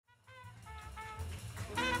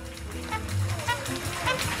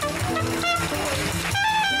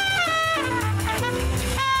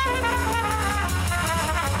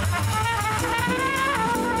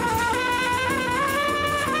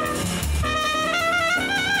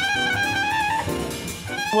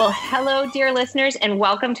Well, hello, dear listeners, and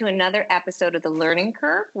welcome to another episode of The Learning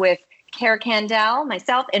Curve with Kerry Candell,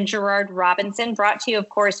 myself, and Gerard Robinson, brought to you, of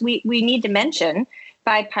course, we need to mention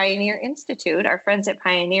by Pioneer Institute, our friends at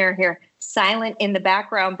Pioneer here, silent in the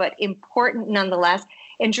background, but important nonetheless.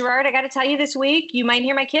 And Gerard, I got to tell you this week, you might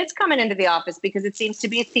hear my kids coming into the office because it seems to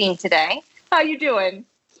be a theme today. How you doing?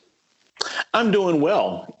 I'm doing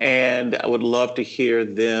well, and I would love to hear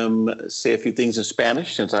them say a few things in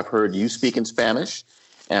Spanish since I've heard you speak in Spanish,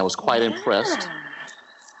 and I was quite impressed.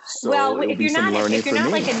 So well, if you're not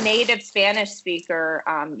like a native Spanish speaker,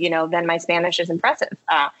 then my Spanish is impressive.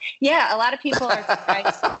 A lot of people are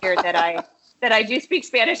surprised to hear that I do speak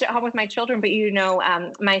Spanish at home with my children,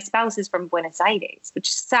 but my spouse is from Buenos Aires,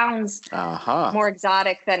 which sounds more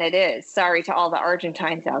exotic than it is. Sorry to all the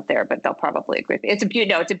Argentines out there, but they'll probably agree. It's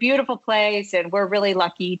a beautiful place, and we're really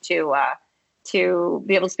lucky to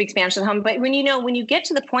be able to speak Spanish at home. But when you get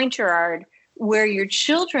to the point, Gerard, where your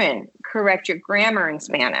children correct your grammar in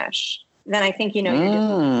Spanish, then I think you're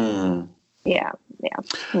doing. Yeah.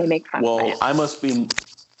 We make fun. Well,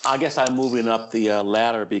 I guess I'm moving up the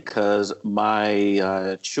ladder because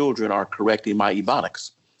my children are correcting my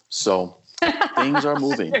Ebonics. So things are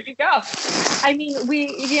moving. There you go. I mean,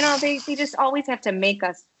 they just always have to make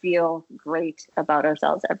us feel great about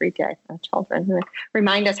ourselves every day. Our children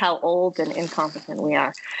remind us how old and incompetent we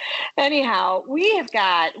are. Anyhow, we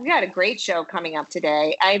got a great show coming up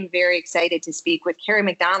today. I'm very excited to speak with Kerry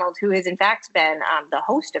McDonald, who has in fact been the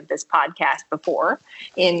host of this podcast before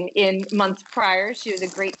in months prior. She was a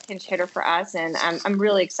great pinch hitter for us, and I'm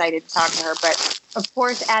really excited to talk to her. But of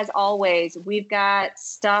course, as always, we've got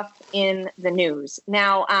stuff in the news.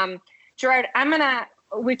 Now, Gerard,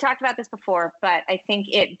 we've talked about this before, but I think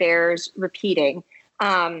it bears repeating.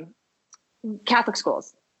 Catholic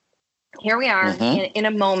schools. Here we are in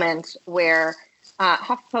a moment where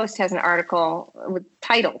HuffPost has an article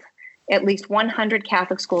titled, "At least 100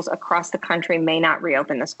 Catholic schools across the country may not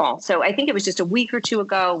reopen this fall." So I think it was just a week or two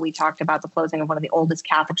ago, we talked about the closing of one of the oldest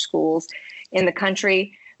Catholic schools in the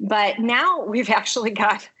country. But now we've actually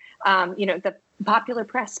got, the popular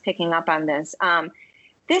press picking up on this.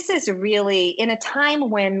 This is really in a time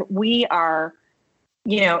when we are,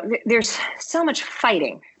 there's so much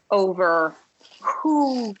fighting over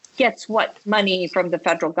who gets what money from the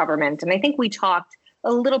federal government. And I think we talked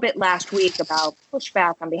a little bit last week about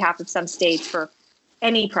pushback on behalf of some states for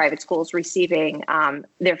any private schools receiving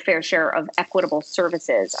their fair share of equitable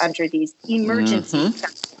services under these emergency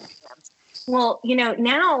programs. Well,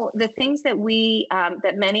 now the things that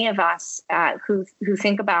that many of us who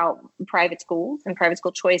think about private schools and private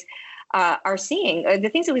school choice are seeing, the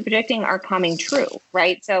things that we're predicting are coming true,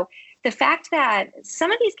 right? So the fact that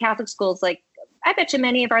some of these Catholic schools, like I bet you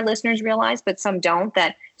many of our listeners realize, but some don't,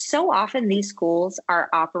 that so often these schools are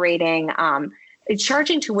operating,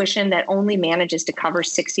 charging tuition that only manages to cover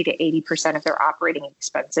 60 to 80% of their operating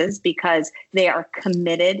expenses because they are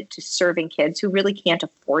committed to serving kids who really can't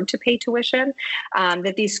afford to pay tuition,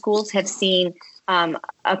 that these schools have seen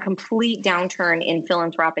a complete downturn in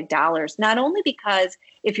philanthropic dollars, not only because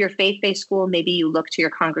if you're a faith-based school, maybe you look to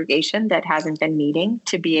your congregation that hasn't been meeting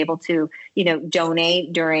to be able to,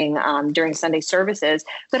 donate during Sunday services,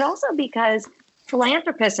 but also because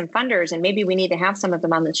philanthropists and funders, and maybe we need to have some of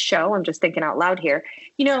them on this show, I'm just thinking out loud here,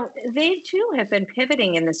 they too have been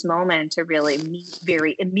pivoting in this moment to really meet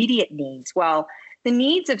very immediate needs. Well, the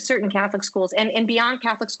needs of certain Catholic schools and beyond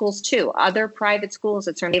Catholic schools too, other private schools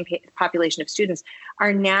that serve a population of students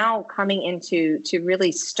are now coming into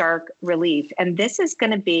really stark relief. And this is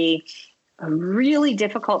going to be a really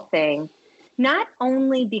difficult thing, not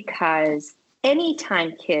only because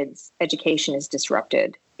anytime kids' education is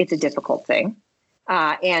disrupted, it's a difficult thing.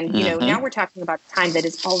 Now we're talking about a time that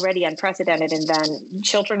is already unprecedented, and then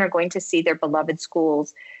children are going to see their beloved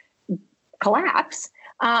schools collapse.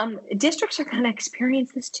 Districts are going to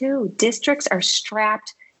experience this too. Districts are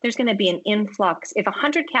strapped. There's going to be an influx. If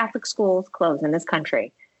 100 Catholic schools close in this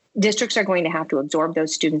country, districts are going to have to absorb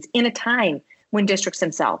those students in a time when districts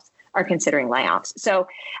themselves are considering layoffs. So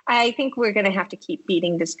I think we're going to have to keep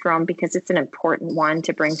beating this drum because it's an important one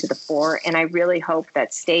to bring to the fore. And I really hope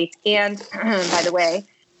that states and, by the way,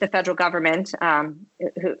 the federal government,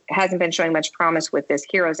 who hasn't been showing much promise with this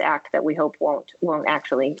HEROES Act that we hope won't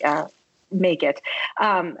actually make it,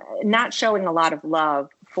 not showing a lot of love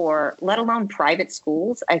for, let alone private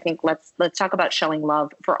schools. I think let's talk about showing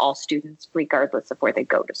love for all students, regardless of where they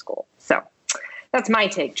go to school. So that's my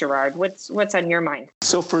take, Gerard. What's on your mind?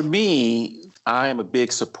 So for me, I am a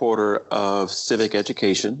big supporter of civic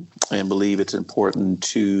education and believe it's important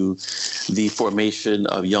to the formation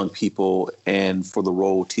of young people and for the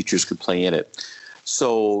role teachers could play in it.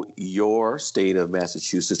 So your state of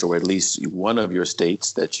Massachusetts, or at least one of your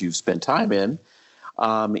states that you've spent time in,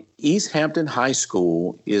 East Hampton High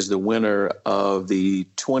School is the winner of the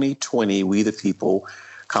 2020 We the People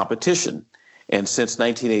competition. And since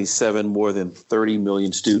 1987, more than 30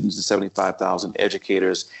 million students and 75,000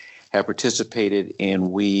 educators have participated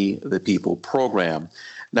in We the People program.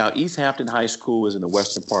 Now, East Hampton High School is in the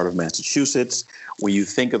western part of Massachusetts. When you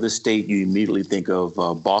think of the state, you immediately think of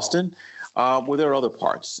Boston. Well, there are other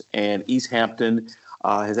parts. And East Hampton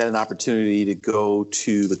has had an opportunity to go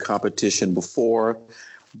to the competition before,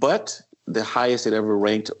 but the highest it ever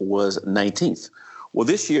ranked was 19th. Well,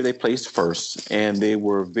 this year they placed first, and they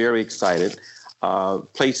were very excited.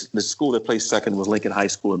 The school that placed second was Lincoln High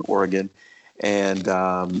School in Oregon, and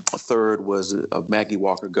third was Maggie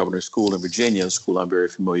Walker Governor School in Virginia, a school I'm very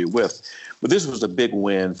familiar with. But this was a big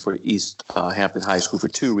win for East Hampton High School for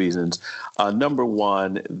two reasons. Number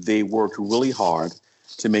one, they worked really hard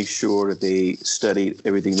to make sure that they studied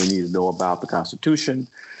everything they needed to know about the Constitution,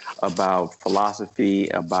 about philosophy,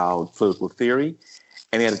 about political theory,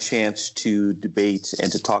 and they had a chance to debate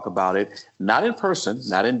and to talk about it, not in person,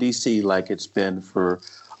 not in D.C. like it's been for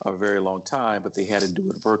a very long time, but they had to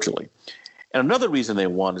do it virtually. And another reason they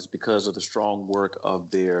won is because of the strong work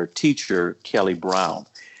of their teacher, Kelly Brown.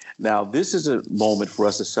 Now, this is a moment for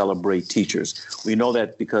us to celebrate teachers. We know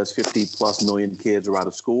that because 50 plus million kids are out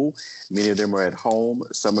of school, many of them are at home,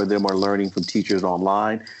 some of them are learning from teachers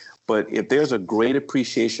online. But if there's a great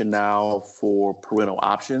appreciation now for parental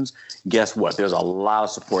options, guess what? There's a lot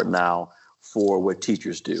of support now for what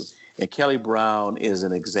teachers do. And Kelly Brown is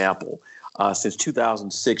an example. Since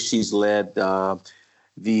 2006, she's led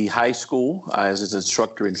the high school as an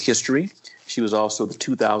instructor in history. She was also the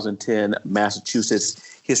 2010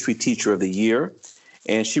 Massachusetts History Teacher of the Year.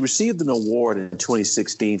 And she received an award in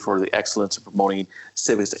 2016 for the excellence in promoting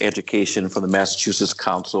civics education from the Massachusetts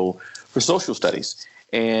Council for Social Studies.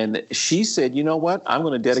 And she said, you know what, I'm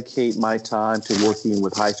going to dedicate my time to working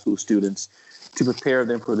with high school students to prepare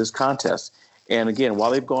them for this contest. And again,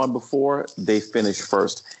 while they've gone before, they finished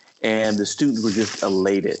first. And the students were just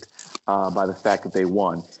elated by the fact that they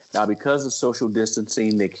won. Now, because of social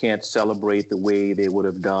distancing, they can't celebrate the way they would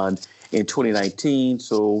have done in 2019.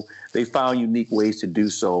 So they found unique ways to do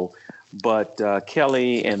so. But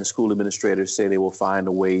Kelly and the school administrators say they will find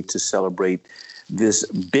a way to celebrate this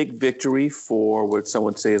big victory for what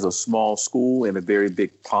someone says a small school in a very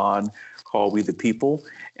big pond called We the People.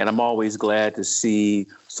 And I'm always glad to see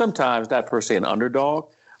sometimes not per se an underdog,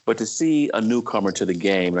 but to see a newcomer to the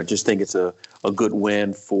game. I just think it's a good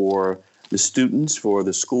win for the students, for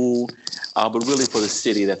the school, but really for the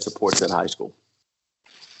city that supports that high school.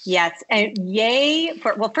 Yes, and yay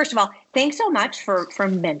for, well, first of all, thanks so much for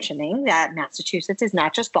mentioning that Massachusetts is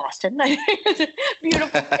not just Boston. It's a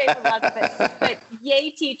beautiful state with lots of it. But yay,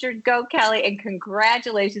 teachers, go Kelly, and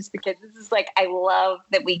congratulations to kids. This is like, I love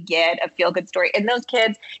that we get a feel-good story. And those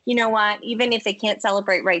kids, you know what, even if they can't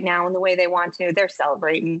celebrate right now in the way they want to, they're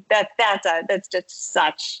celebrating. That's just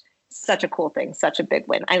such a cool thing, such a big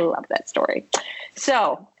win. I love that story.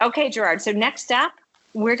 So, okay, Gerard, so next up,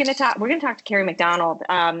 we're going to talk to Kerry McDonald.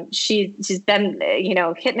 She's been,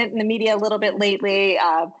 hitting it in the media a little bit lately,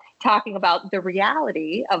 talking about the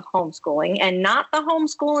reality of homeschooling, and not the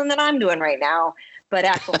homeschooling that I'm doing right now, but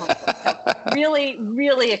actual homeschooling. So really,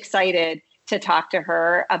 really excited to talk to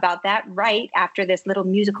her about that right after this little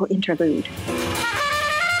musical interlude.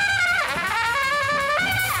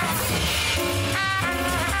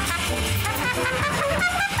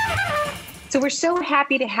 So we're so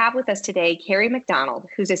happy to have with us today Kerry McDonald,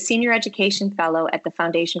 who's a senior education fellow at the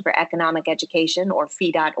Foundation for Economic Education, or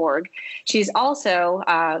fee.org. She's also,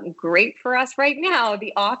 great for us right now,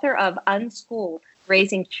 the author of Unschooled,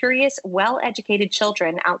 Raising Curious, Well-Educated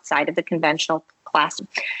Children Outside of the Conventional Classroom.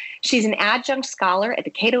 She's an adjunct scholar at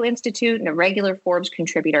the Cato Institute and a regular Forbes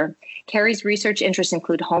contributor. Kerry's research interests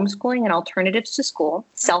include homeschooling and alternatives to school,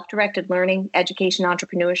 self-directed learning, education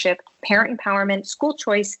entrepreneurship, parent empowerment, school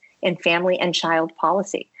choice, and family and child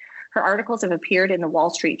policy. Her articles have appeared in the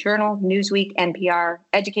Wall Street Journal, Newsweek, NPR,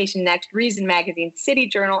 Education Next, Reason Magazine, City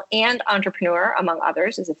Journal, and Entrepreneur, among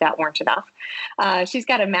others, as if that weren't enough. She's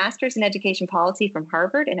got a master's in education policy from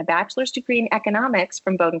Harvard and a bachelor's degree in economics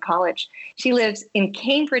from Bowdoin College. She lives in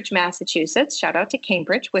Cambridge, Massachusetts, shout out to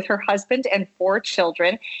Cambridge, with her husband and 4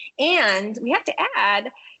 children. And we have to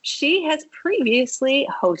add, she has previously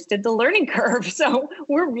hosted The Learning Curve. So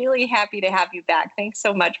we're really happy to have you back. Thanks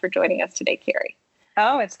so much for joining us today, Kerry.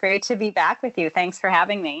 Oh, it's great to be back with you. Thanks for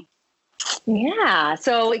having me. Yeah.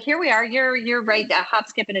 So here we are. You're right. A hop,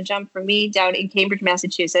 skip, and a jump for me down in Cambridge,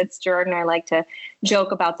 Massachusetts. Gerard and I like to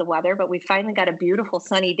joke about the weather, but we finally got a beautiful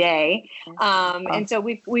sunny day. And so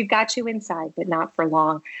we've got you inside, but not for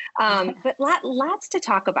long. But lots to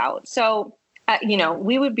talk about. So,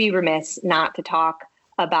 we would be remiss not to talk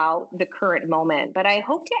about the current moment, but I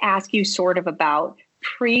hope to ask you sort of about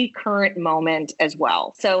pre-current moment as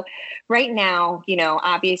well. So right now,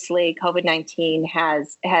 obviously COVID-19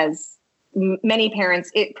 has many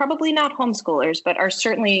parents, probably not homeschoolers, but are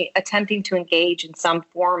certainly attempting to engage in some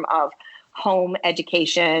form of home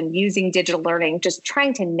education, using digital learning, just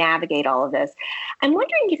trying to navigate all of this. I'm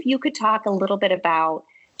wondering if you could talk a little bit about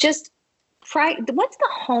just what's the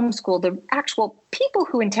homeschool, the actual people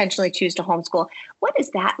who intentionally choose to homeschool, what does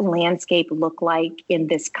that landscape look like in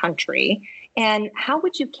this country? And how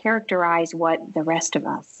would you characterize what the rest of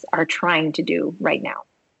us are trying to do right now?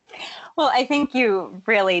 Well, I think you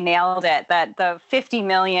really nailed it, that the 50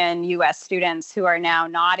 million U.S. students who are now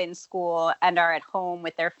not in school and are at home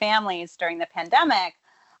with their families during the pandemic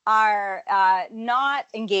are not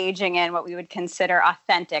engaging in what we would consider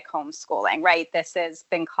authentic homeschooling, right? This has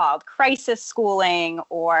been called crisis schooling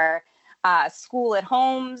or school at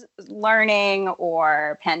home learning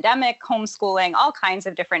or pandemic homeschooling, all kinds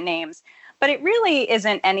of different names. But it really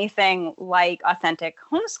isn't anything like authentic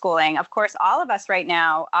homeschooling. Of course, all of us right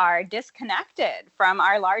now are disconnected from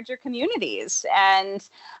our larger communities and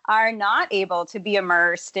are not able to be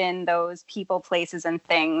immersed in those people, places, and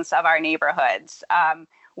things of our neighborhoods.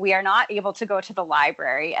 We are not able to go to the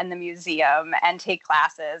library and the museum and take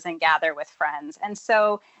classes and gather with friends. And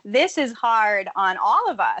so this is hard on all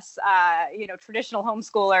of us, traditional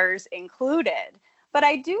homeschoolers included. But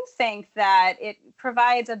I do think that it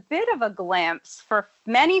provides a bit of a glimpse for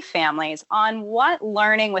many families on what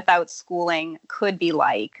learning without schooling could be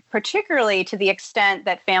like, particularly to the extent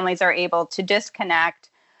that families are able to disconnect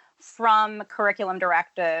from curriculum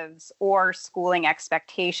directives or schooling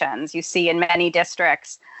expectations. You see in many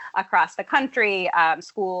districts across the country,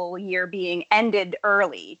 school year being ended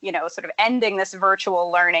early, sort of ending this virtual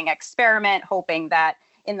learning experiment, hoping that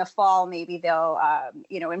in the fall, maybe they'll,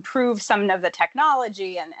 improve some of the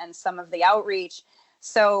technology and some of the outreach.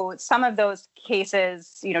 So some of those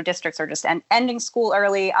cases, districts are just ending school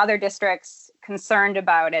early. Other districts concerned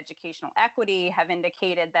about educational equity have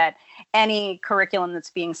indicated that any curriculum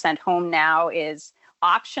that's being sent home now is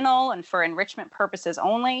optional and for enrichment purposes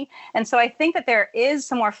only. And so I think that there is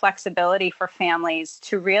some more flexibility for families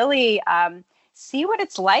to really see what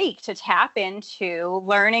it's like to tap into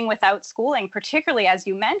learning without schooling, particularly, as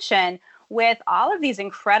you mentioned, with all of these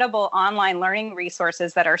incredible online learning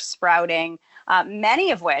resources that are sprouting,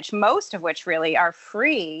 most of which really are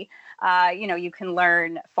free. You can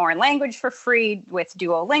learn foreign language for free with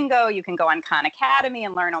Duolingo. You can go on Khan Academy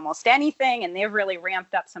and learn almost anything, and they've really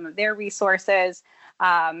ramped up some of their resources.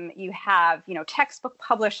 You have, textbook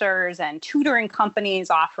publishers and tutoring companies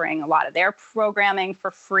offering a lot of their programming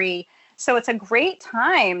for free. So it's a great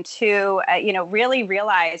time to, really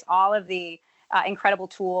realize all of the incredible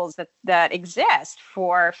tools that exist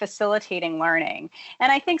for facilitating learning.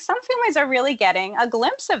 And I think some families are really getting a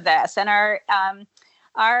glimpse of this and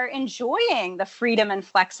are enjoying the freedom and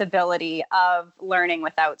flexibility of learning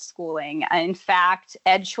without schooling. In fact,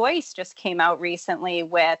 EdChoice just came out recently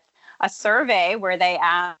with a survey where they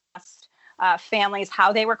asked families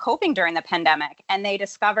how they were coping during the pandemic. And they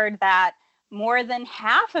discovered that more than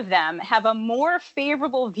half of them have a more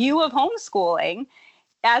favorable view of homeschooling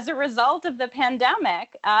as a result of the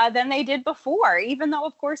pandemic than they did before, even though,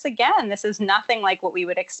 of course, again, this is nothing like what we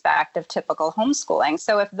would expect of typical homeschooling.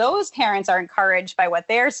 So if those parents are encouraged by what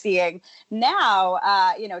they're seeing now,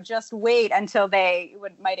 just wait until they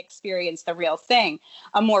might experience the real thing.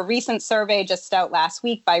 A more recent survey just out last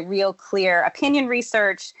week by Real Clear Opinion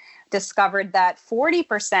Research discovered that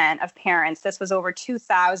 40% of parents, this was over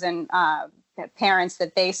 2,000 parents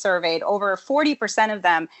that they surveyed, over 40% of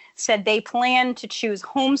them said they plan to choose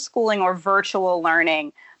homeschooling or virtual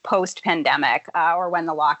learning post-pandemic or when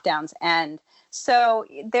the lockdowns end. So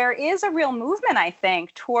there is a real movement, I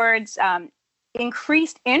think, towards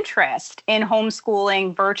increased interest in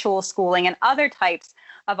homeschooling, virtual schooling, and other types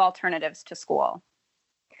of alternatives to school.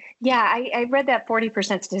 Yeah, I read that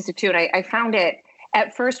 40% statistic too, and I found it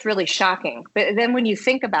at first really shocking. But then when you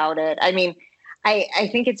think about it, I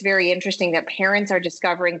think it's very interesting that parents are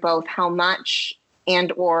discovering both how much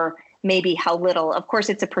and or maybe how little, of course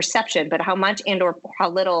it's a perception, but how much and or how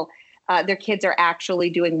little their kids are actually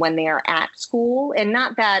doing when they are at school. And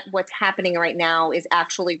not that what's happening right now is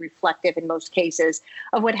actually reflective in most cases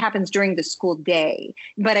of what happens during the school day.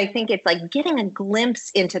 But I think it's like getting a glimpse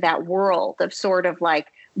into that world of sort of like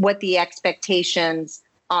what the expectations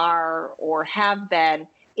are or have been,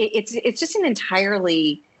 it's just an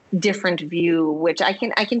entirely different view, which I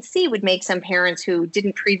can see would make some parents who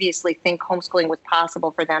didn't previously think homeschooling was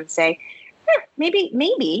possible for them say,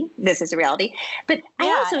 maybe this is a reality. But yeah, I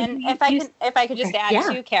also, and if I could just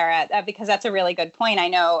add too, Kara, because that's a really good point. I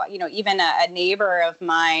know, even a neighbor of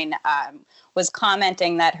mine was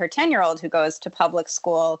commenting that her 10-year-old who goes to public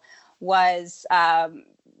school was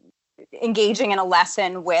engaging in a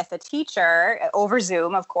lesson with a teacher over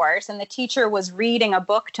Zoom, of course, and the teacher was reading a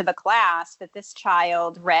book to the class that this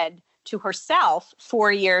child read to herself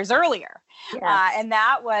 4 years earlier. Yes. And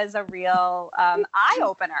that was a real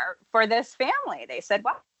eye-opener for this family. They said,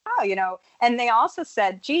 wow, and they also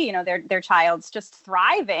said, gee, their child's just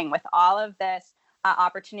thriving with all of this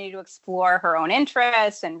opportunity to explore her own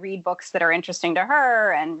interests and read books that are interesting to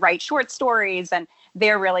her and write short stories. And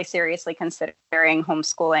they're really seriously considering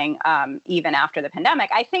homeschooling even after the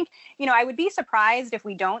pandemic. I think, I would be surprised if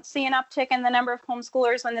we don't see an uptick in the number of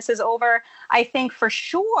homeschoolers when this is over. I think for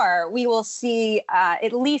sure we will see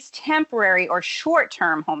at least temporary or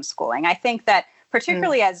short-term homeschooling. I think that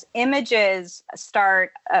particularly as images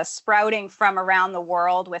start sprouting from around the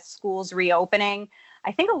world with schools reopening,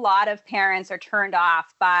 I think a lot of parents are turned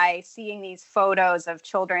off by seeing these photos of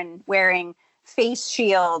children wearing face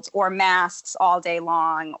shields or masks all day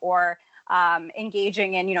long, or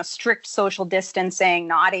engaging in, strict social distancing,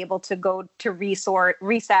 not able to go to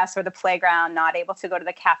recess or the playground, not able to go to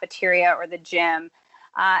the cafeteria or the gym.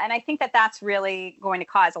 And I think that that's really going to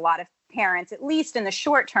cause a lot of parents, at least in the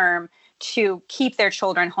short term, to keep their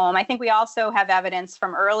children home. I think we also have evidence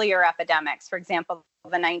from earlier epidemics, for example, the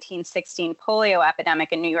 1916 polio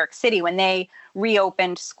epidemic in New York City. When they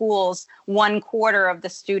reopened schools, 1/4 of the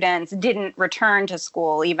students didn't return to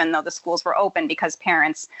school, even though the schools were open, because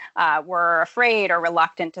parents were afraid or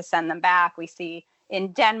reluctant to send them back. We see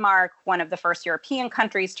in Denmark, one of the first European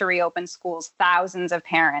countries to reopen schools, thousands of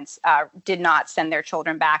parents did not send their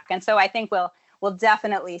children back. And so I think we'll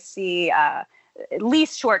definitely see at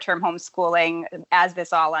least short-term homeschooling as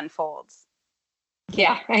this all unfolds.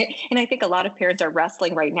 Yeah. And I think a lot of parents are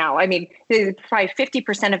wrestling right now. I mean, probably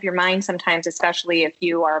 50% of your mind sometimes, especially if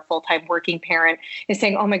you are a full-time working parent, is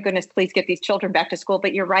saying, oh my goodness, please get these children back to school.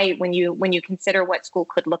 But you're right. When you consider what school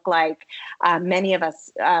could look like, many of us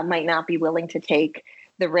might not be willing to take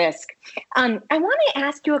the risk. I want to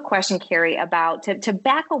ask you a question, Kerry, about to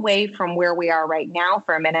back away from where we are right now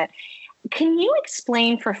for a minute. Can you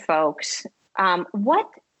explain for folks what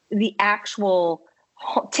the actual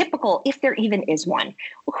typical, if there even is one,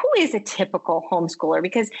 who is a typical homeschooler?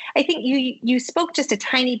 Because I think you spoke just a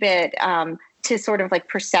tiny bit to sort of like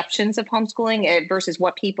perceptions of homeschooling versus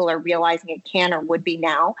what people are realizing it can or would be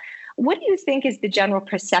now. What do you think is the general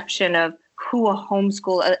perception of who a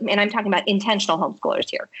homeschooler, and I'm talking about intentional homeschoolers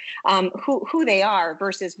here, who they are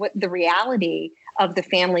versus what the reality of the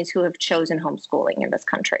families who have chosen homeschooling in this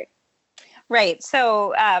country? Right.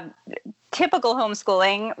 So typical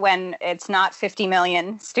homeschooling, when it's not 50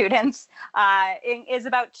 million students, is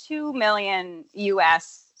about 2 million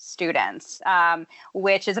U.S. students,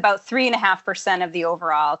 which is about 3.5% of the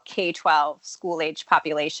overall K-12 school-age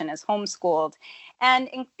population is homeschooled, and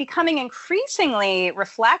becoming increasingly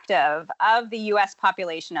reflective of the U.S.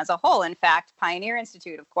 population as a whole. In fact, Pioneer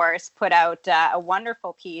Institute, of course, put out a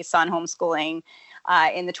wonderful piece on homeschooling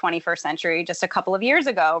in the 21st century just a couple of years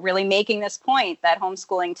ago, really making this point that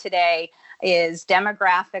homeschooling today is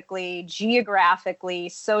demographically, geographically,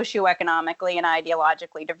 socioeconomically, and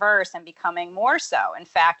ideologically diverse, and becoming more so. In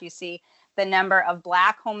fact, you see the number of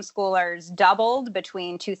Black homeschoolers doubled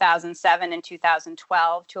between 2007 and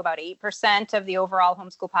 2012 to about 8% of the overall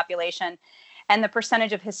homeschool population. And the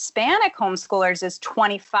percentage of Hispanic homeschoolers is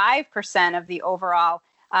 25% of the overall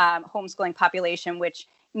homeschooling population, which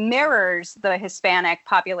mirrors the Hispanic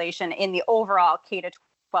population in the overall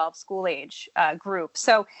K-12 school age group.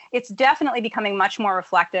 So it's definitely becoming much more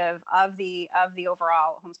reflective of the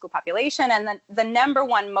overall homeschool population. And the number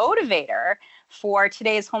one motivator for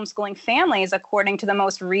today's homeschooling families, according to the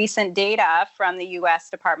most recent data from the U.S.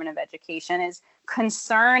 Department of Education, is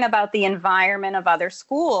concern about the environment of other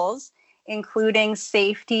schools, including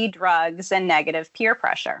safety, drugs, and negative peer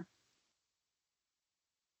pressure.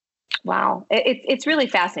 Wow. It's really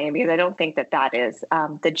fascinating because I don't think that is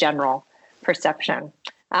the general perception.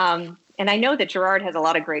 And I know that Gerard has a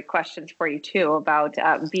lot of great questions for you, too, about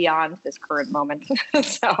beyond this current moment.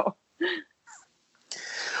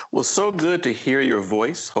 Well, so good to hear your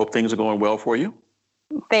voice. Hope things are going well for you.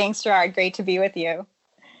 Thanks, Gerard. Great to be with you.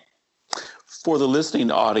 For the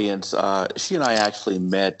listening audience, she and I actually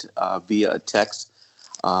met via text.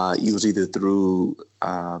 It was either through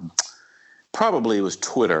probably it was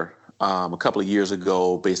Twitter a couple of years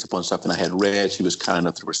ago, based upon something I had read. She was kind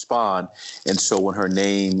enough to respond. And so when her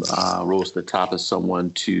name rose to the top as someone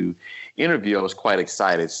to interview, I was quite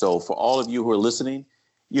excited. So for all of you who are listening,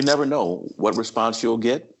 you never know what response you'll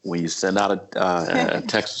get when you send out a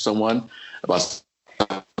text to someone about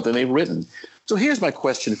something they've written. So here's my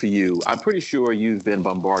question for you. I'm pretty sure you've been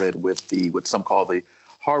bombarded with what some call the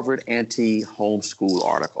Harvard anti-homeschool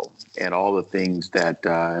article and all the things that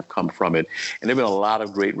have come from it. And there have been a lot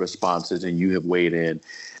of great responses, and you have weighed in.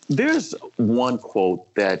 There's one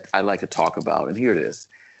quote that I'd like to talk about, and here it is.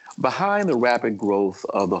 Behind the rapid growth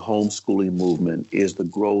of the homeschooling movement is the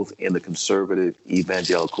growth in the conservative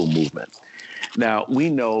evangelical movement. Now,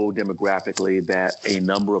 we know demographically that a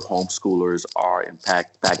number of homeschoolers are, in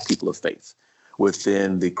fact, people of faith.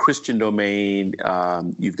 Within the Christian domain,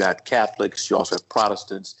 you've got Catholics, you also have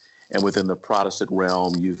Protestants, and within the Protestant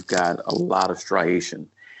realm, you've got a lot of striation.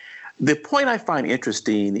 The point I find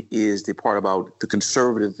interesting is the part about the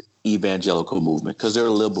conservative evangelical movement, because there are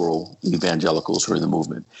liberal evangelicals who are in the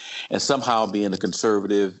movement. And somehow being a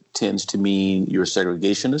conservative tends to mean you're a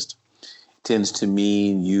segregationist, tends to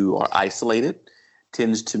mean you are isolated,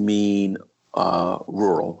 tends to mean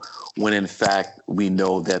rural, when in fact we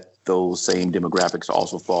know that those same demographics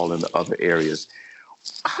also fall into other areas.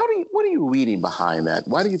 What are you reading behind that?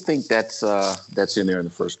 Why do you think that's in there in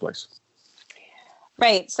the first place?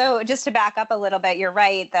 Right. So just to back up a little bit, you're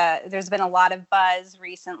right that there's been a lot of buzz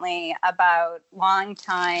recently about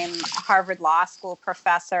longtime Harvard Law School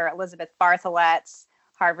professor Elizabeth Bartholet's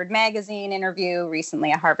Harvard Magazine interview,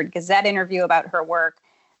 recently a Harvard Gazette interview about her work,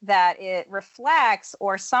 that it reflects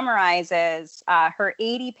or summarizes her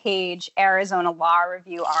 80-page Arizona Law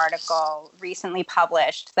Review article recently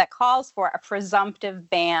published that calls for a presumptive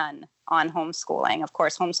ban on homeschooling. Of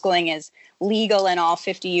course, homeschooling is legal in all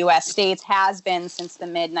 50 U.S. states, has been since the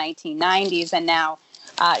mid-1990s, and now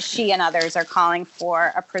she and others are calling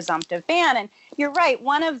for a presumptive ban. And you're right,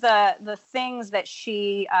 one of the things that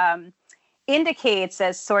she indicates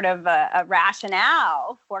as sort of a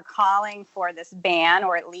rationale for calling for this ban,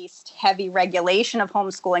 or at least heavy regulation of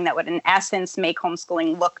homeschooling that would in essence make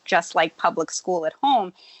homeschooling look just like public school at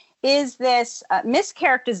home, is this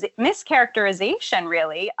mischaracterization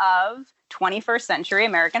really of 21st century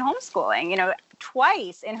American homeschooling. You know,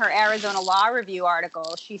 twice in her Arizona Law Review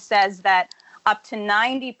article, she says that up to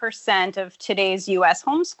 90% of today's U.S.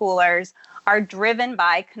 homeschoolers are driven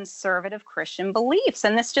by conservative Christian beliefs.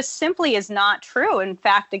 And this just simply is not true. In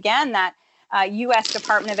fact, again, that U.S.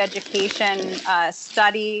 Department of Education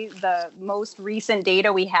study, the most recent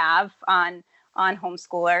data we have on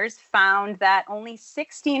homeschoolers, found that only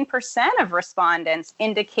 16% of respondents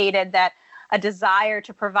indicated that a desire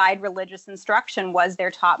to provide religious instruction was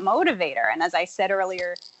their top motivator. And as I said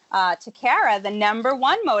earlier to Kara, the number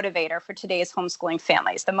one motivator for today's homeschooling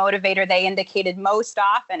families, the motivator they indicated most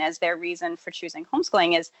often as their reason for choosing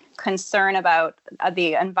homeschooling, is concern about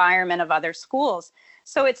the environment of other schools.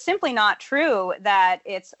 So it's simply not true that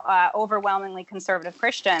it's overwhelmingly conservative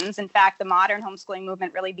Christians. In fact, the modern homeschooling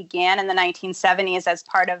movement really began in the 1970s as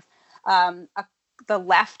part of the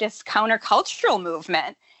leftist countercultural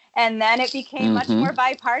movement. And then it became much more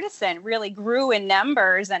bipartisan, really grew in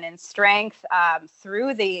numbers and in strength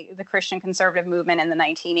through the Christian conservative movement in the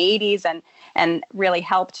 1980s and really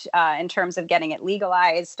helped in terms of getting it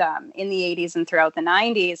legalized in the 80s and throughout the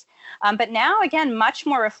 90s. But now, again, much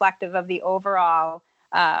more reflective of the overall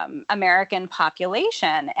American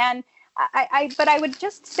population. And but I would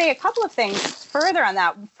just say a couple of things further on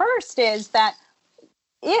that. First is that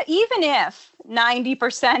even if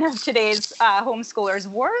 90% of today's homeschoolers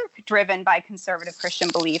were driven by conservative Christian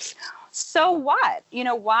beliefs, so what? You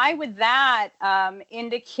know, why would that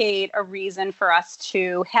indicate a reason for us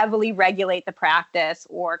to heavily regulate the practice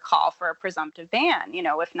or call for a presumptive ban? You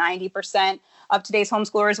know, if 90% of today's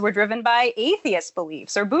homeschoolers were driven by atheist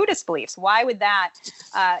beliefs or Buddhist beliefs, why would that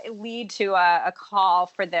lead to a call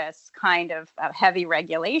for this kind of heavy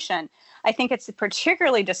regulation? I think it's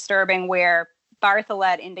particularly disturbing where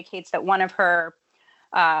Bartholet indicates that one of her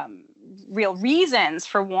real reasons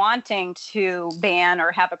for wanting to ban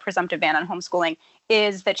or have a presumptive ban on homeschooling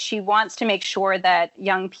is that she wants to make sure that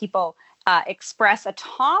young people express a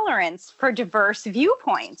tolerance for diverse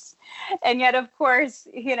viewpoints. And yet, of course,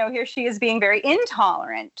 you know, here she is being very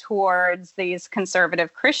intolerant towards these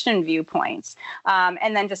conservative Christian viewpoints.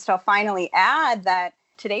 And then just to finally add that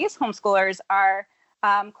today's homeschoolers are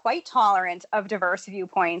quite tolerant of diverse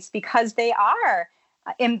viewpoints because they are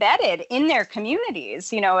embedded in their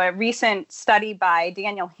communities. You know, a recent study by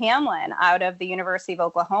Daniel Hamlin out of the University of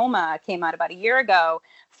Oklahoma came out about a year ago,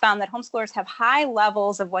 found that homeschoolers have high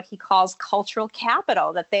levels of what he calls cultural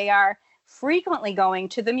capital, that they are frequently going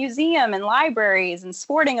to the museum and libraries and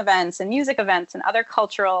sporting events and music events and other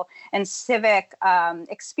cultural and civic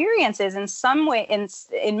experiences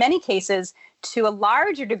in many cases to a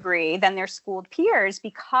larger degree than their schooled peers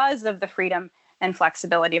because of the freedom and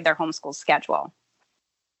flexibility of their homeschool schedule.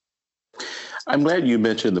 I'm glad you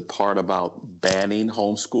mentioned the part about banning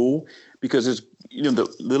homeschool, because it's,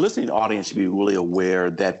 the listening audience should be really aware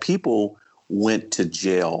that people went to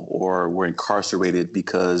jail or were incarcerated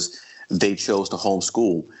because they chose to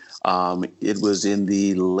homeschool. It was in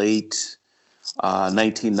the late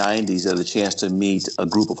 1990s, I had a chance to meet a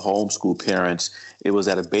group of homeschool parents. It was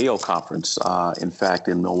at a Bayo conference, in fact,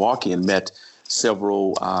 in Milwaukee, and met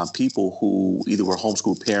several people who either were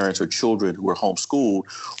homeschool parents or children who were homeschooled.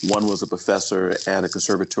 One was a professor at a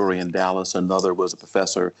conservatory in Dallas. Another was a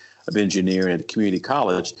professor of engineering at a community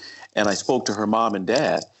college. And I spoke to her mom and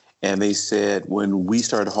dad, and they said when we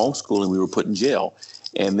started homeschooling, we were put in jail.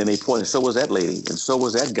 And then they pointed, so was that lady, and so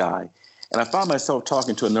was that guy. And I found myself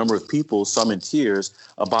talking to a number of people, some in tears,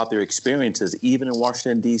 about their experiences, even in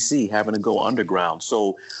Washington, D.C., having to go underground.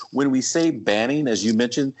 So when we say banning, as you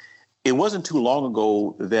mentioned, it wasn't too long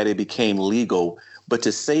ago that it became legal, but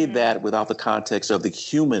to say that without the context of the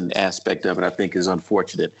human aspect of it, I think is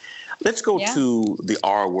unfortunate. Let's go to the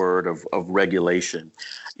R word of regulation.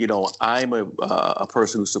 I'm a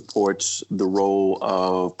person who supports the role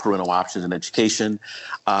of parental options in education.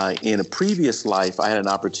 In a previous life, I had an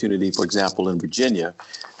opportunity, for example, in Virginia,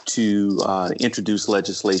 to introduce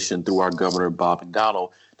legislation through our governor, Bob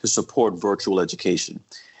McDonald, to support virtual education.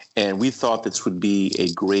 And we thought this would be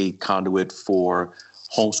a great conduit for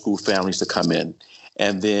homeschool families to come in.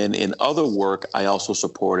 And then in other work, I also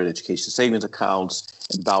supported education savings accounts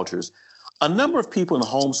and vouchers. A number of people in the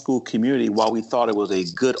homeschool community, while we thought it was a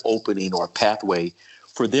good opening or pathway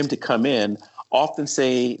for them to come in, often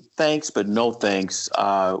say, thanks, but no thanks.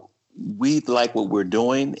 We like what we're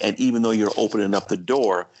doing. And even though you're opening up the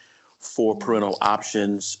door for parental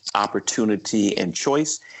options, opportunity, and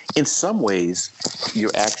choice, in some ways,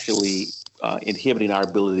 you're actually inhibiting our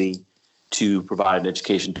ability to provide an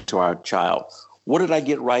education to our child. What did I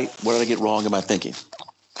get right? What did I get wrong in my thinking?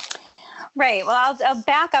 Right. Well, I'll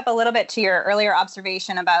back up a little bit to your earlier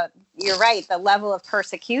observation about, you're right, the level of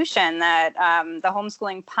persecution that the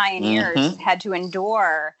homeschooling pioneers had to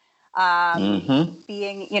endure,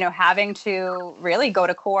 being, having to really go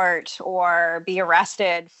to court or be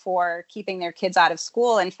arrested for keeping their kids out of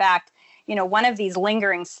school. In fact, one of these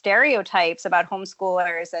lingering stereotypes about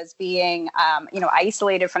homeschoolers as being,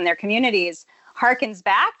 isolated from their communities harkens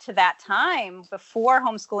back to that time before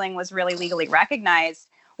homeschooling was really legally recognized,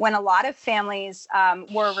 when a lot of families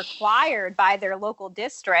were required by their local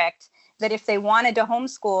district that if they wanted to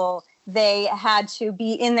homeschool, they had to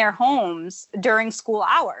be in their homes during school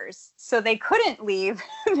hours. So they couldn't leave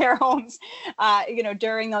their homes,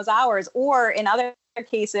 during those hours. Or in other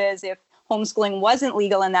cases, if homeschooling wasn't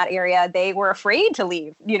legal in that area, they were afraid to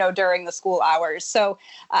leave, during the school hours. So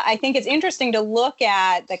I think it's interesting to look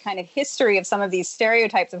at the kind of history of some of these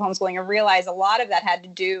stereotypes of homeschooling and realize a lot of that had to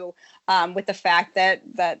do with the fact that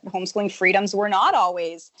homeschooling freedoms were not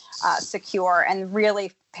always secure, and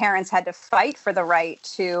really parents had to fight for the right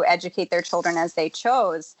to educate their children as they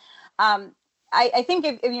chose. I think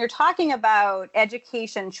if you're talking about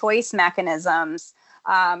education choice mechanisms,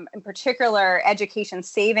 in particular, education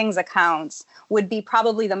savings accounts would be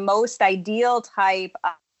probably the most ideal type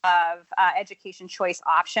of education choice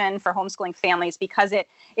option for homeschooling families, because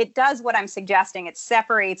it does what I'm suggesting. It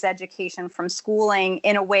separates education from schooling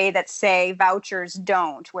in a way that, say, vouchers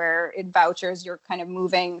don't, where in vouchers you're kind of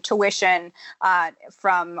moving tuition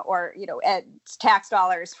from, or tax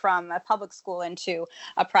dollars from a public school into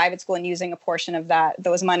a private school and using a portion of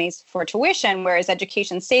those monies for tuition, whereas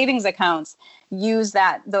education savings accounts use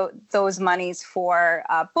those monies for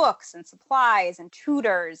books and supplies and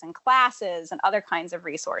tutors and classes and other kinds of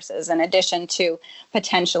resources, in addition to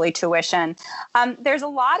potentially tuition. There's a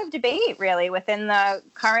lot of debate, really, within the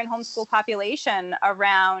current homeschool population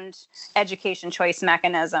around education choice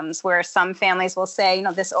mechanisms, where some families will say,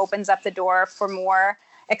 this opens up the door for more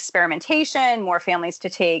experimentation, more families to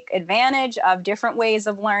take advantage of different ways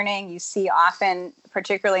of learning. You see often,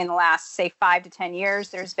 particularly in the last, say, 5 to 10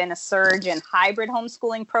 years, there's been a surge in hybrid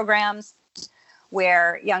homeschooling programs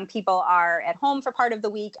where young people are at home for part of the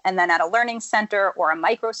week and then at a learning center or a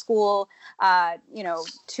micro school,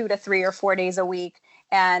 2 to 3 or 4 days a week.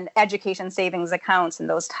 And education savings accounts and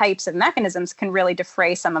those types of mechanisms can really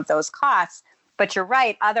defray some of those costs. But you're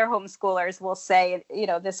right, other homeschoolers will say,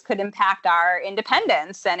 this could impact our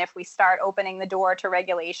independence. And if we start opening the door to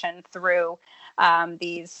regulation through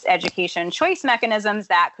these education choice mechanisms,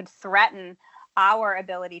 that could threaten our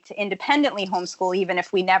ability to independently homeschool, even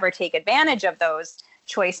if we never take advantage of those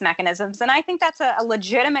choice mechanisms. And I think that's a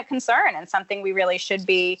legitimate concern and something we really should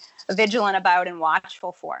be vigilant about and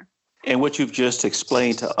watchful for. And what you've just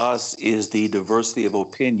explained to us is the diversity of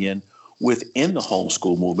opinion within the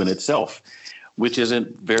homeschool movement itself, which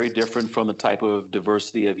isn't very different from the type of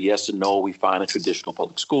diversity of yes and no we find in traditional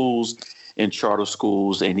public schools, in charter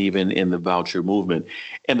schools, and even in the voucher movement.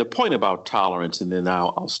 And the point about tolerance, and then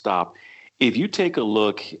I'll stop. If you take a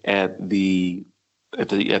look at the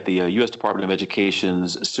U.S. Department of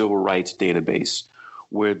Education's Civil Rights Database,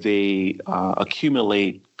 where they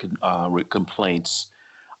accumulate complaints,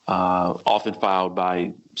 often filed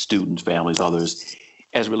by students, families, others,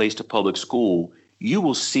 as it relates to public school, you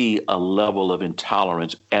will see a level of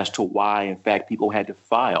intolerance as to why, in fact, people had to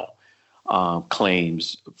file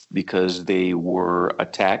claims because they were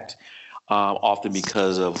attacked, often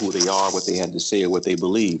because of who they are, what they had to say, or what they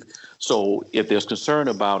believe. So if there's concern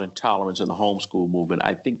about intolerance in the homeschool movement,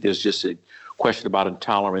 I think there's just a question about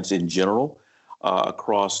intolerance in general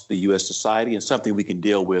across the U.S. society, and something we can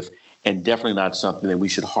deal with, and definitely not something that we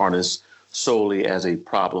should harness solely as a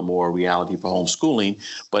problem or a reality for homeschooling.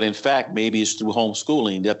 But in fact, maybe it's through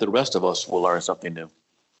homeschooling that the rest of us will learn something new.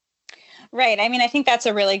 Right. I mean, I think that's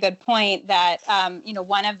a really good point that,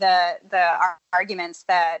 one of the arguments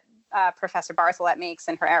that Professor Bartholet makes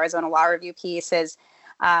in her Arizona Law Review piece is,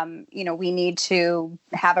 we need to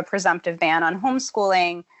have a presumptive ban on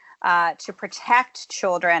homeschooling to protect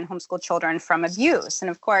homeschool children from abuse. And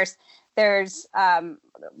of course, there's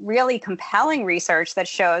really compelling research that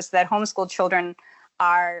shows that homeschool children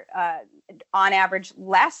are, on average,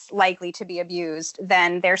 less likely to be abused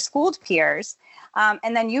than their schooled peers.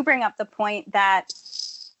 And then you bring up the point that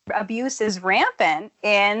abuse is rampant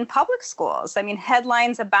in public schools. I mean,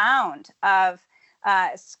 headlines abound of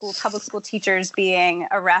public school teachers being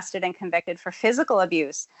arrested and convicted for physical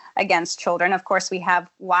abuse against children. Of course, we have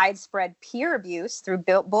widespread peer abuse through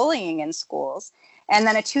bullying in schools. And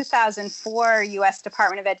then a 2004 U.S.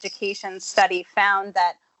 Department of Education study found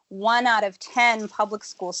that 1 out of 10 public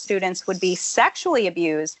school students would be sexually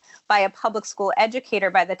abused by a public school educator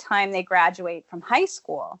by the time they graduate from high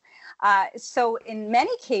school. So in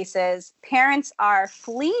many cases, parents are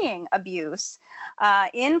fleeing abuse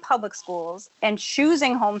in public schools and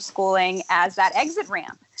choosing homeschooling as that exit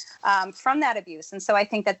ramp from that abuse. And so I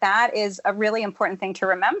think that is a really important thing to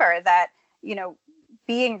remember, that,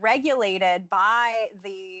 being regulated by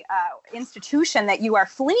the institution that you are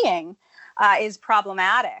fleeing is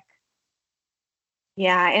problematic.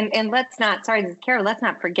 Yeah, and let's not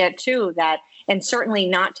forget too that, and certainly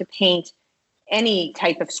not to paint any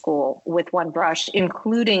type of school with one brush,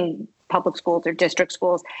 including public schools or district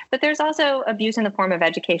schools, but there's also abuse in the form of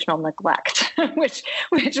educational neglect, which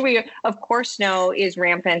we of course know is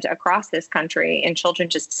rampant across this country, and children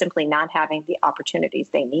just simply not having the opportunities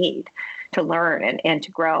they need to learn and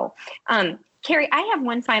to grow. Kerry, I have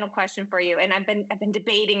one final question for you, and I've been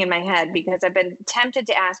debating in my head because I've been tempted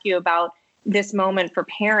to ask you about this moment for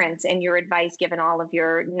parents and your advice, given all of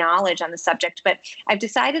your knowledge on the subject. But I've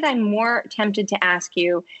decided I'm more tempted to ask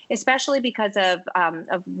you, especially because of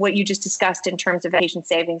what you just discussed in terms of education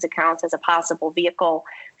savings accounts as a possible vehicle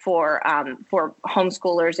for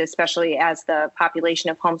homeschoolers, especially as the population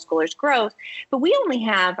of homeschoolers grows. But we only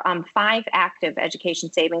have 5 active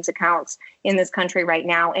education savings accounts in this country right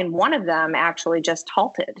now. And one of them actually just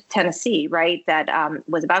halted, Tennessee, right, that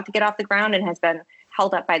was about to get off the ground and has been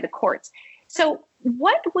held up by the courts. So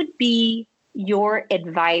what would be your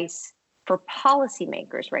advice for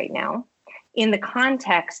policymakers right now in the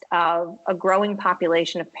context of a growing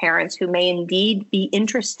population of parents who may indeed be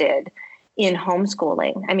interested in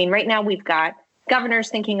homeschooling? I mean, right now we've got governors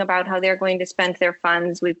thinking about how they're going to spend their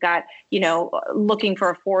funds. We've got, looking for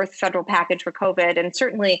a 4th federal package for COVID, and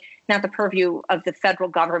certainly not the purview of the federal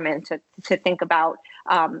government to think about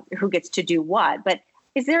who gets to do what. But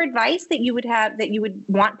is there advice that you would have, that you would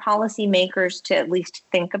want policymakers to at least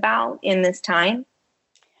think about in this time?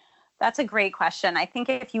 That's a great question. I think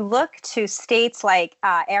if you look to states like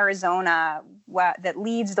Arizona, that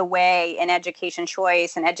leads the way in education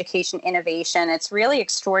choice and education innovation, it's really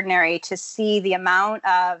extraordinary to see the amount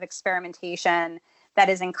of experimentation that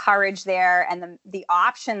is encouraged there and the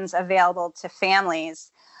options available to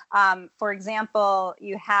families. For example,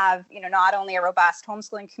 you have, not only a robust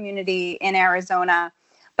homeschooling community in Arizona,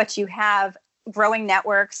 but you have growing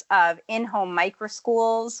networks of in-home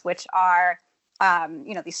microschools, which are,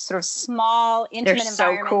 these sort of small, intimate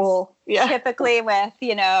environments. So cool. Yeah. Typically with,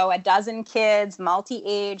 a dozen kids,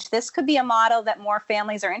 multi-age. This could be a model that more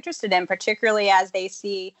families are interested in, particularly as they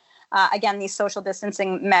see, again, these social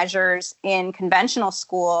distancing measures in conventional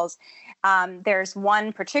schools. There's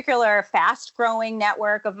one particular fast-growing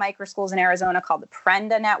network of microschools in Arizona called the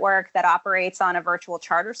Prenda Network that operates on a virtual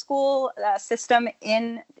charter school system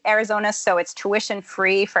in Arizona, so it's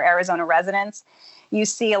tuition-free for Arizona residents. You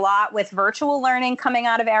see a lot with virtual learning coming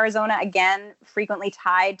out of Arizona, again, frequently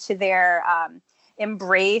tied to their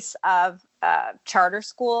embrace of charter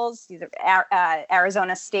schools. These are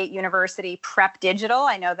Arizona State University Prep Digital.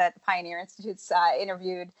 I know that the Pioneer Institute's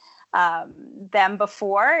interviewed them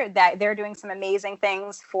before, that they're doing some amazing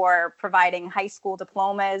things for providing high school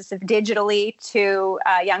diplomas digitally to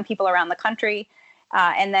young people around the country,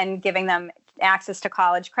 and then giving them access to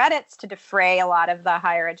college credits to defray a lot of the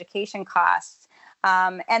higher education costs.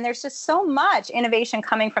 And there's just so much innovation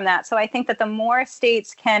coming from that. So I think that the more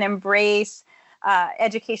states can embrace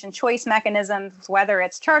education choice mechanisms, whether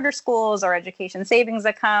it's charter schools or education savings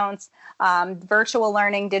accounts, virtual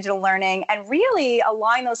learning, digital learning, and really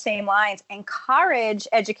along those same lines, encourage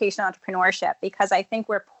education entrepreneurship, because I think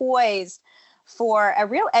we're poised for a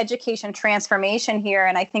real education transformation here.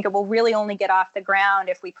 And I think it will really only get off the ground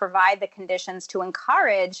if we provide the conditions to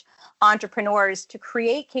encourage entrepreneurs to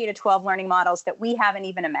create K-12 learning models that we haven't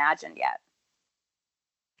even imagined yet.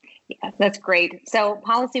 Yeah, that's great. So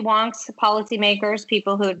policy wonks, policymakers,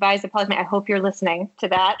 people who advise the policy, I hope you're listening to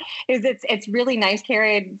that. It's really nice,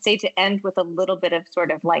 Kerry, I'd say, to end with a little bit of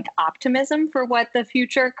sort of like optimism for what the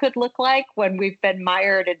future could look like when we've been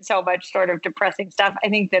mired in so much sort of depressing stuff. I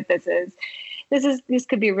think that this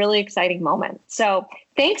could be a really exciting moment. So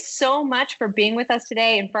thanks so much for being with us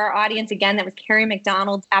today. And for our audience, again, that was Kerry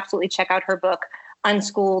McDonald. Absolutely check out her book,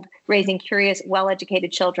 Unschooled, Raising Curious,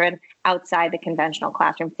 Well-Educated Children Outside the Conventional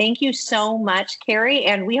Classroom. Thank you so much, Kerry.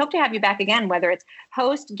 And we hope to have you back again, whether it's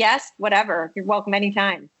host, guest, whatever. You're welcome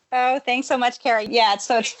anytime. Oh, thanks so much, Kerry. Yeah,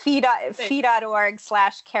 so it's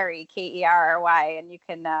fee.org/Kerry, Kerry, and you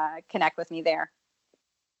can connect with me there.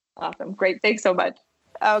 Awesome. Great. Thanks so much.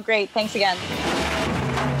 Oh, great. Thanks again.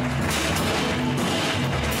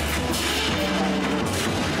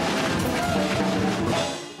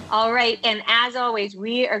 All right. And as always,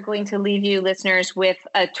 we are going to leave you listeners with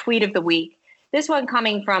a tweet of the week. This one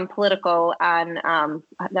coming from Politico on,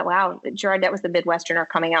 wow, Gerard, that was the Midwesterner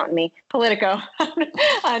coming out in me. Politico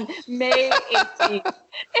on May 18th.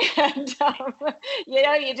 And,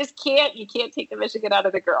 you just can't take the Michigan out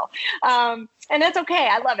of the girl. And that's okay.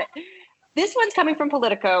 I love it. This one's coming from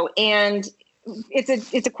Politico, and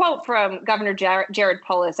it's a quote from Governor Jared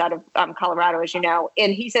Polis out of Colorado, as you know.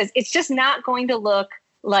 And he says, it's just not going to look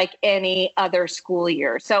like any other school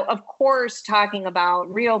year. So, of course, talking about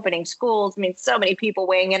reopening schools, I mean, so many people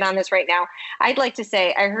weighing in on this right now. I'd like to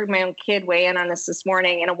say I heard my own kid weigh in on this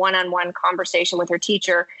morning in a one-on-one conversation with her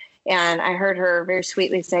teacher. And I heard her very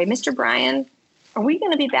sweetly say, Mr. Bryan, are we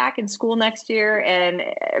going to be back in school next year? And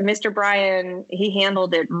Mr. Bryan, he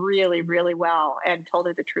handled it really, really well and told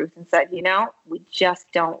her the truth and said, we just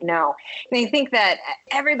don't know. And I think that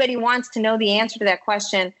everybody wants to know the answer to that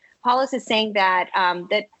question. Polis is saying that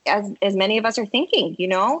that as many of us are thinking,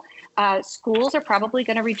 schools are probably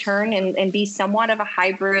going to return and be somewhat of a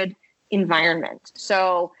hybrid environment.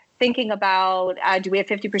 So thinking about, do we have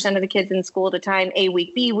 50% of the kids in school at a time, A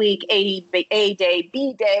week, B week, A day,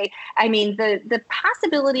 B day? I mean, the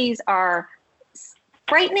possibilities are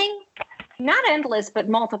frightening, not endless, but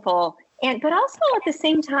multiple. But also at the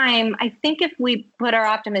same time, I think if we put our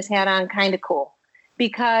optimist hat on, kind of cool.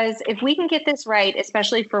 Because if we can get this right,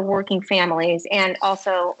 especially for working families and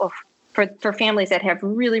also for families that have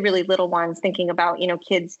really, really little ones, thinking about,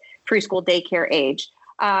 kids preschool daycare age,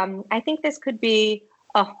 I think this could be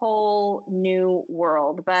a whole new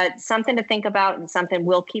world, but something to think about and something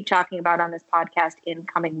we'll keep talking about on this podcast in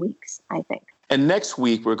coming weeks, I think. And next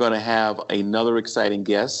week, we're going to have another exciting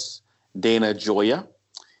guest, Dana Gioia,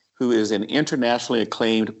 who is an internationally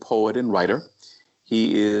acclaimed poet and writer.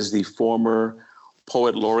 He is the former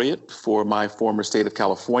poet laureate for my former state of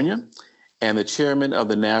California and the chairman of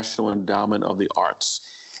the National Endowment of the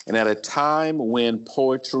Arts. And at a time when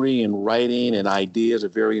poetry and writing and ideas are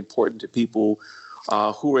very important to people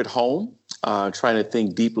who are at home, trying to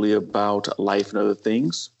think deeply about life and other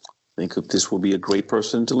things, I think this will be a great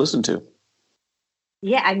person to listen to.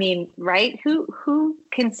 Yeah, I mean, right? Who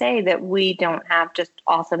can say that we don't have just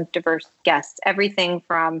awesome, diverse guests? Everything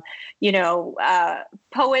from,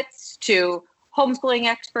 poets to homeschooling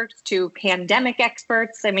experts to pandemic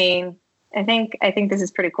experts. I mean, I think this is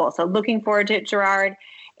pretty cool. So looking forward to it, Gerard,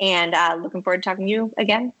 and looking forward to talking to you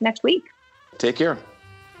again next week. Take care.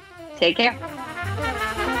 Take care.